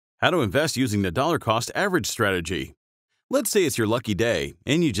How to invest using the dollar cost average strategy. Let's say it's your lucky day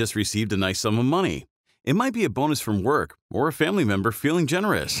and you just received a nice sum of money. It might be a bonus from work or a family member feeling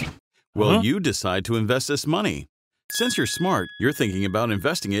generous. Well, you decide to invest this money. Since you're smart, you're thinking about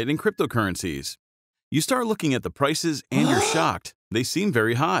investing it in cryptocurrencies. You start looking at the prices and you're shocked. They seem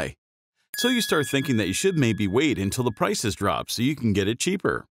very high. So you start thinking that you should maybe wait until the prices drop so you can get it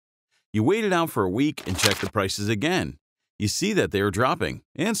cheaper. You wait it out for a week and check the prices again. You see that they are dropping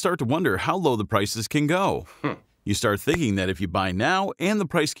and start to wonder how low the prices can go. You start thinking that if you buy now and the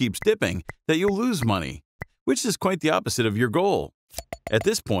price keeps dipping, that you'll lose money, which is quite the opposite of your goal. At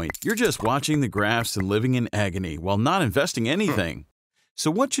this point, you're just watching the graphs and living in agony while not investing anything.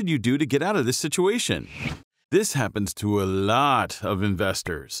 So what should you do to get out of this situation? This happens to a lot of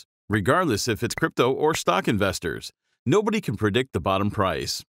investors, regardless if it's crypto or stock investors. Nobody can predict the bottom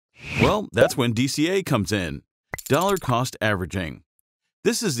price. Well, that's when DCA comes in. Dollar cost averaging.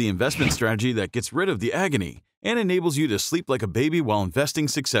 This is the investment strategy that gets rid of the agony and enables you to sleep like a baby while investing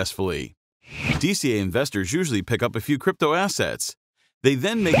successfully. DCA investors usually pick up a few crypto assets. They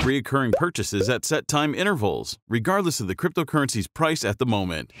then make recurring purchases at set time intervals, regardless of the cryptocurrency's price at the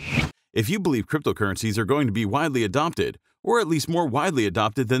moment. If you believe cryptocurrencies are going to be widely adopted, or at least more widely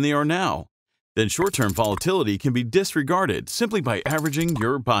adopted than they are now, then short-term volatility can be disregarded simply by averaging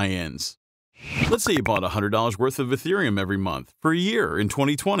your buy-ins. Let's say you bought $100 worth of Ethereum every month for a year in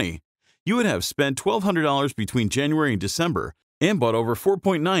 2020. You would have spent $1,200 between January and December and bought over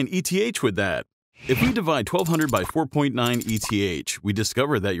 4.9 ETH with that. If we divide 1,200 by 4.9 ETH, we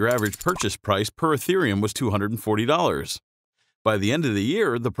discover that your average purchase price per Ethereum was $240. By the end of the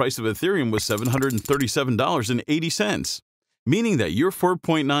year, the price of Ethereum was $737.80, meaning that your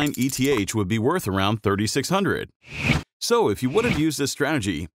 4.9 ETH would be worth around $3,600. So if you would have used this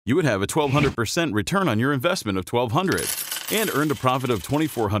strategy, you would have a 1,200% return on your investment of $1,200 and earned a profit of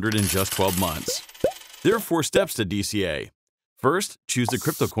 $2,400 in just 12 months. There are 4 steps to DCA. First, choose the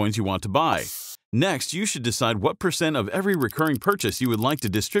crypto coins you want to buy. Next, you should decide what percent of every recurring purchase you would like to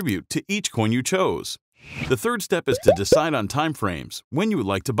distribute to each coin you chose. The third step is to decide on time frames, when you would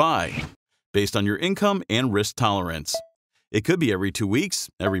like to buy, based on your income and risk tolerance. It could be every 2 weeks,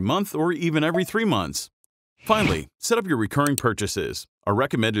 every month, or even every 3 months. Finally, set up your recurring purchases. Our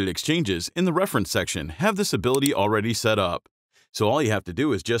recommended exchanges in the reference section have this ability already set up. So all you have to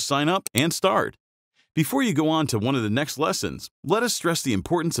do is just sign up and start. Before you go on to one of the next lessons, let us stress the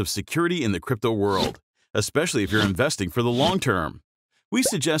importance of security in the crypto world, especially if you're investing for the long term. We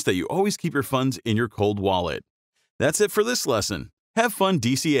suggest that you always keep your funds in your cold wallet. That's it for this lesson. Have fun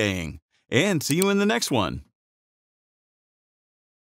DCAing, and see you in the next one.